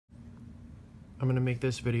I'm going to make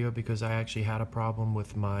this video because I actually had a problem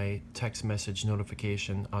with my text message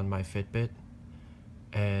notification on my Fitbit,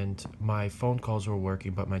 and my phone calls were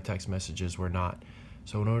working but my text messages were not.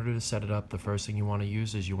 So in order to set it up, the first thing you want to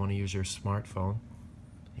use is you want to use your smartphone.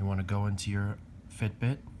 You want to go into your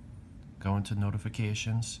Fitbit, go into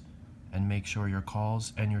notifications, and make sure your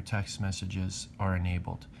calls and your text messages are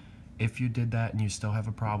enabled. If you did that and you still have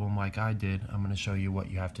a problem like I did, I'm going to show you what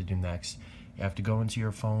you have to do next. You have to go into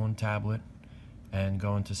your phone, tablet, and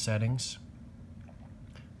go into settings,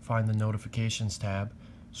 find the notifications tab,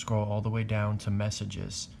 scroll all the way down to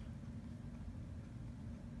messages.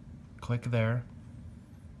 Click there,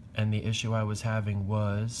 and the issue I was having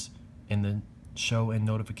was in the show and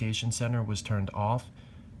notification center was turned off.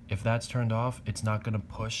 If that's turned off, it's not going to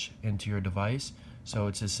push into your device. So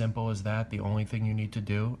it's as simple as that. The only thing you need to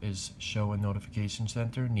do is show and notification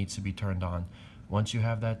center needs to be turned on. Once you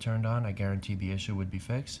have that turned on, I guarantee the issue would be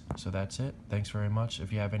fixed. So that's it. Thanks very much.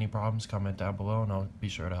 If you have any problems, comment down below and I'll be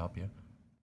sure to help you.